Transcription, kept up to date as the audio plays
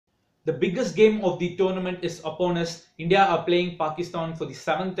The biggest game of the tournament is upon us. India are playing Pakistan for the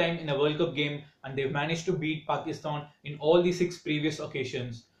 7th time in a World Cup game, and they've managed to beat Pakistan in all the 6 previous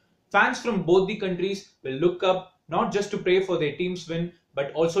occasions. Fans from both the countries will look up not just to pray for their team's win,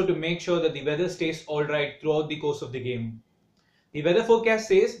 but also to make sure that the weather stays alright throughout the course of the game. The weather forecast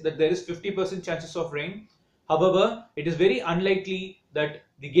says that there is 50% chances of rain. However, it is very unlikely that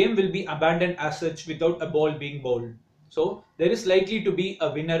the game will be abandoned as such without a ball being bowled. So there is likely to be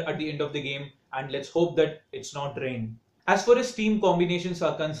a winner at the end of the game, and let's hope that it's not rain. As far as team combinations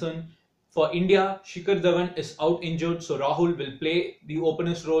are concerned, for India, Shikhar Dhawan is out injured, so Rahul will play the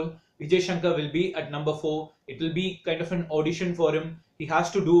opener's role. Vijay Shankar will be at number 4. It will be kind of an audition for him. He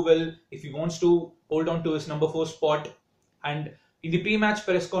has to do well if he wants to hold on to his number 4 spot. And in the pre-match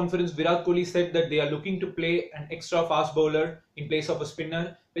press conference, Virat Kohli said that they are looking to play an extra fast bowler in place of a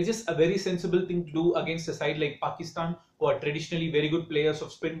spinner, which is a very sensible thing to do against a side like Pakistan, who are traditionally very good players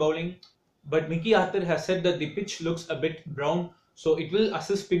of spin bowling. But Mickey Arthur has said that the pitch looks a bit brown, so it will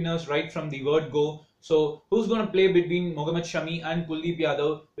assist spinners right from the word go. So who's going to play between Mohammad Shami and Kuldeep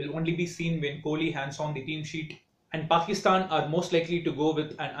Yadav will only be seen when Kohli hands on the team sheet. And Pakistan are most likely to go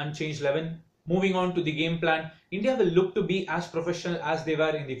with an unchanged 11. Moving on to the game plan, India will look to be as professional as they were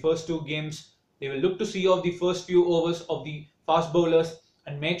in the first 2 games. They will look to see off the first few overs of the fast bowlers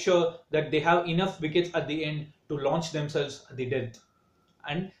and make sure that they have enough wickets at the end to launch themselves at the death.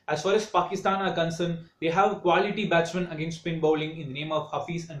 And as far as Pakistan are concerned, they have quality batsmen against spin bowling in the name of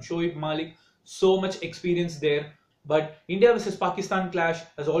Hafiz and Shoaib Malik. So much experience there. But India versus Pakistan clash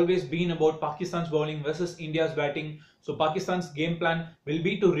has always been about Pakistan's bowling versus India's batting. So Pakistan's game plan will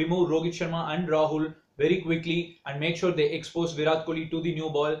be to remove Rohit Sharma and Rahul very quickly and make sure they expose Virat Kohli to the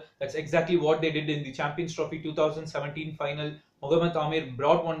new ball. That's exactly what they did in the Champions Trophy 2017 final. Mohammad Amir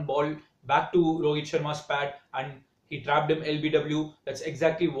brought one ball back to Rohit Sharma's pad and he trapped him LBW. That's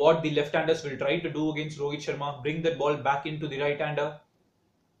exactly what the left-handers will try to do against Rohit Sharma, bring that ball back into the right-hander.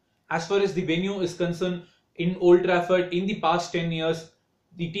 As far as the venue is concerned, in Old Trafford, in the past 10 years,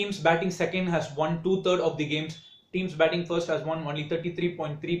 the teams batting second has won 2/3 of the games. Teams batting first has won only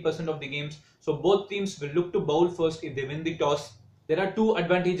 33.3% of the games. So both teams will look to bowl first if they win the toss. There are 2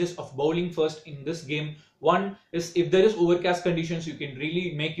 advantages of bowling first in this game. One is if there is overcast conditions, you can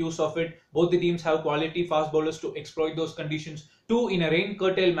really make use of it. Both the teams have quality fast bowlers to exploit those conditions. 2, in a rain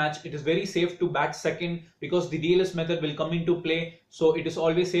curtail match, it is very safe to bat second because the DLS method will come into play. So it is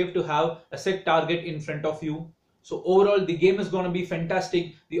always safe to have a set target in front of you. So overall, the game is going to be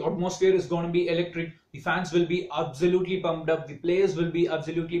fantastic. The atmosphere is going to be electric. The fans will be absolutely pumped up. The players will be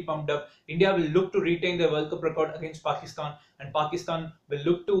absolutely pumped up. India will look to retain their World Cup record against Pakistan, and Pakistan will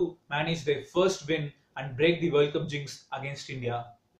look to manage their first win and break the World Cup jinx against India.